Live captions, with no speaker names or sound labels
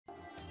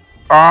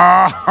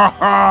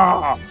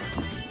Ah!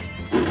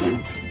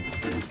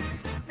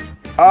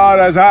 Oh,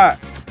 that's hot.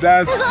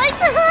 That's.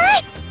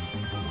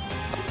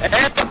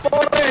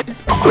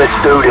 Let's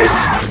do this.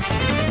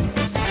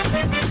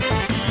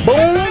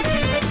 Boom.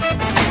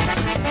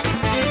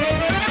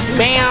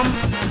 Bam.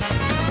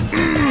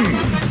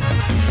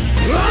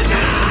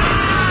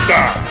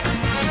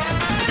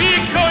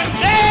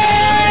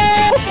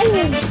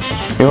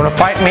 You wanna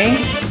fight me?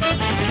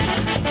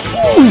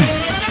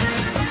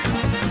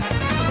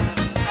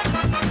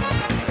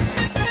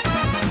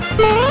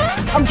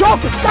 I'm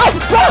joking. Stop!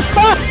 Stop!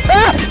 Stop!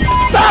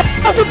 Stop!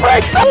 Doesn't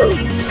break!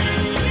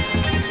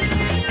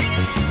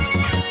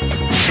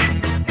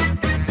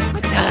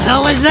 What the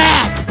hell is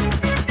that?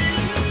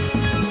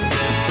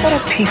 What a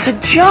piece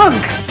of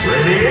junk!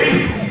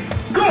 Ready?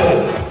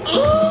 Go!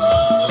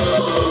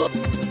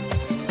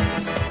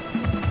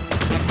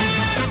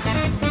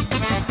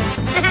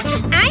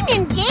 I'm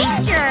in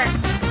danger!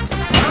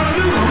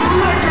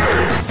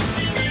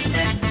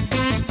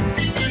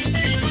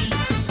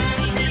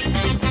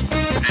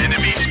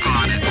 Enemy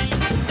spotted.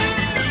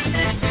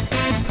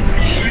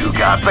 You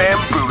got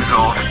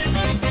bamboozled.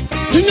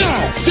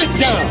 Now, sit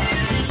down.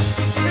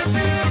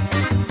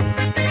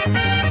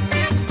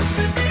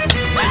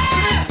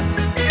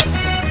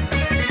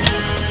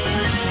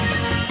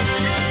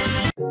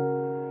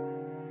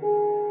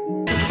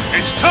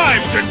 It's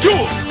time to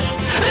duel!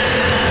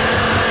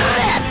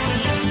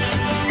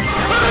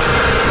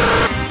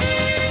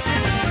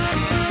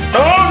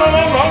 No!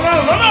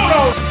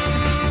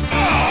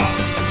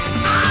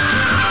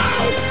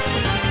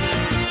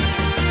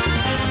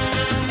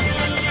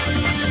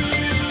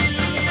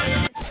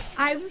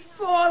 I've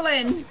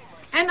fallen,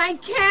 and I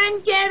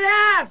can't get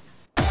up.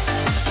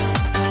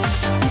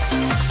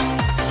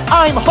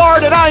 I'm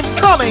hard and I'm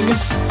coming!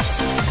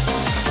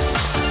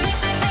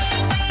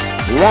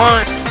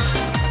 1,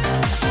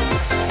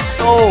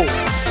 2,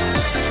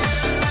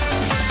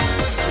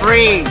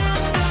 3,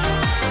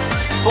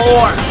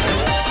 4.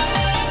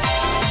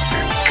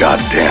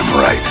 Goddamn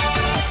right.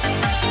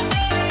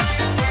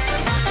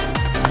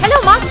 Hello,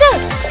 Master!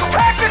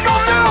 Tactical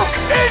nuke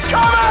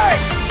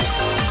incoming!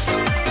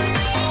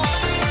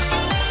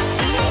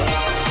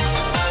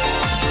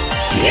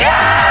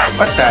 Yeah!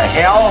 What the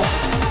hell?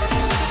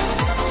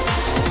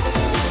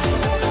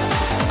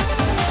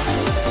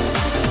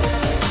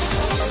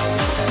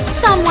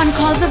 Someone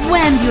call the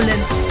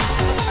ambulance.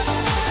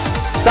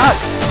 Doc,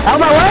 out of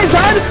my way,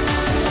 son!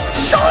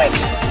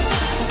 Zoinks!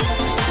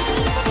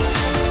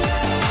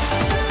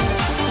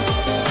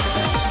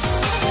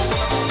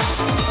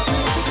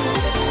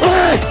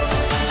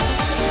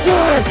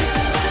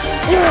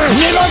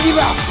 Nie nogi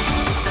ma!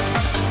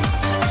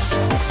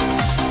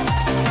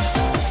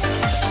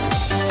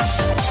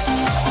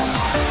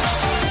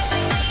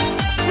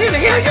 Where the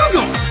hell you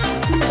going?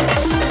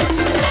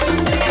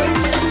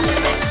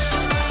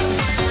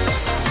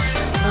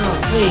 Oh,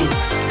 please,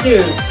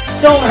 dude,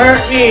 don't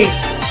hurt me!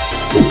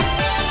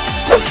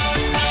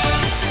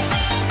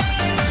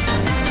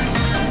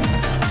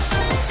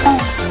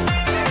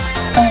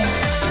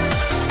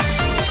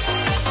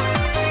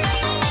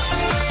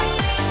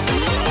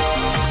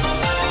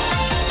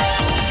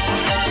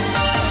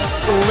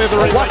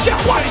 Watch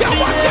out! Watch out!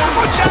 Watch out!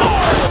 Watch out!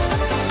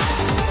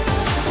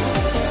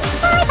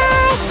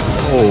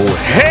 Oh,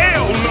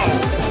 hell no!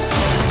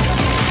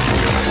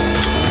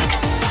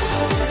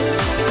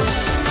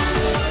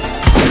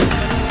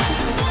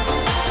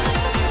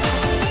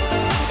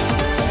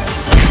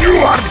 You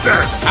are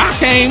dead! I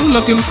came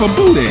looking for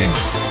booty.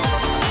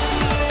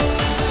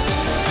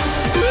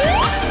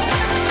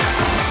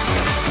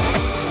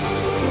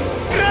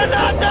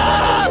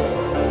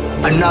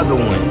 Another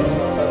one.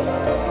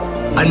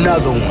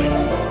 Another one.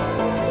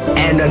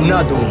 And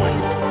another one.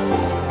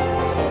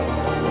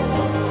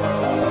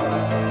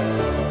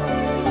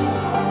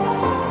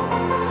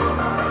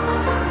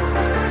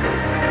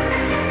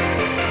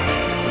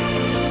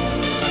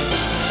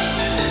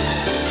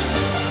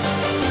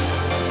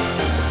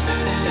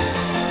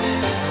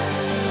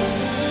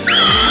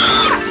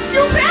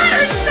 You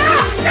better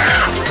stop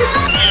now!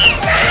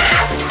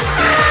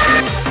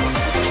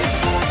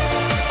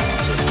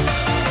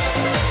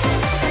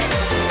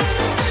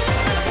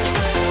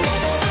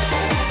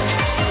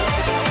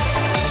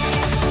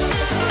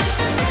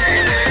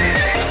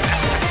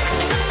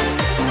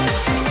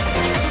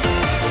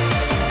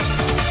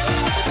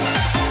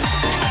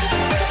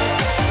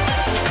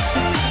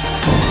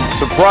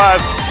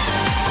 Surprise!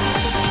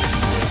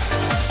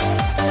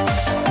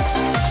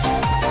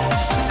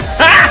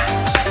 Ha!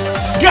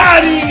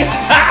 Got him!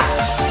 Ha!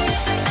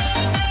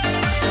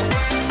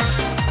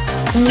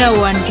 No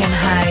one can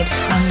hide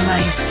from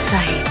my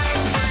sight.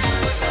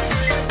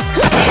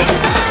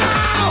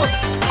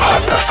 Our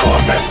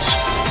performance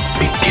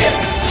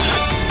begins.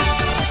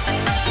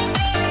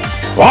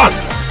 1,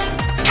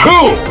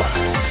 2.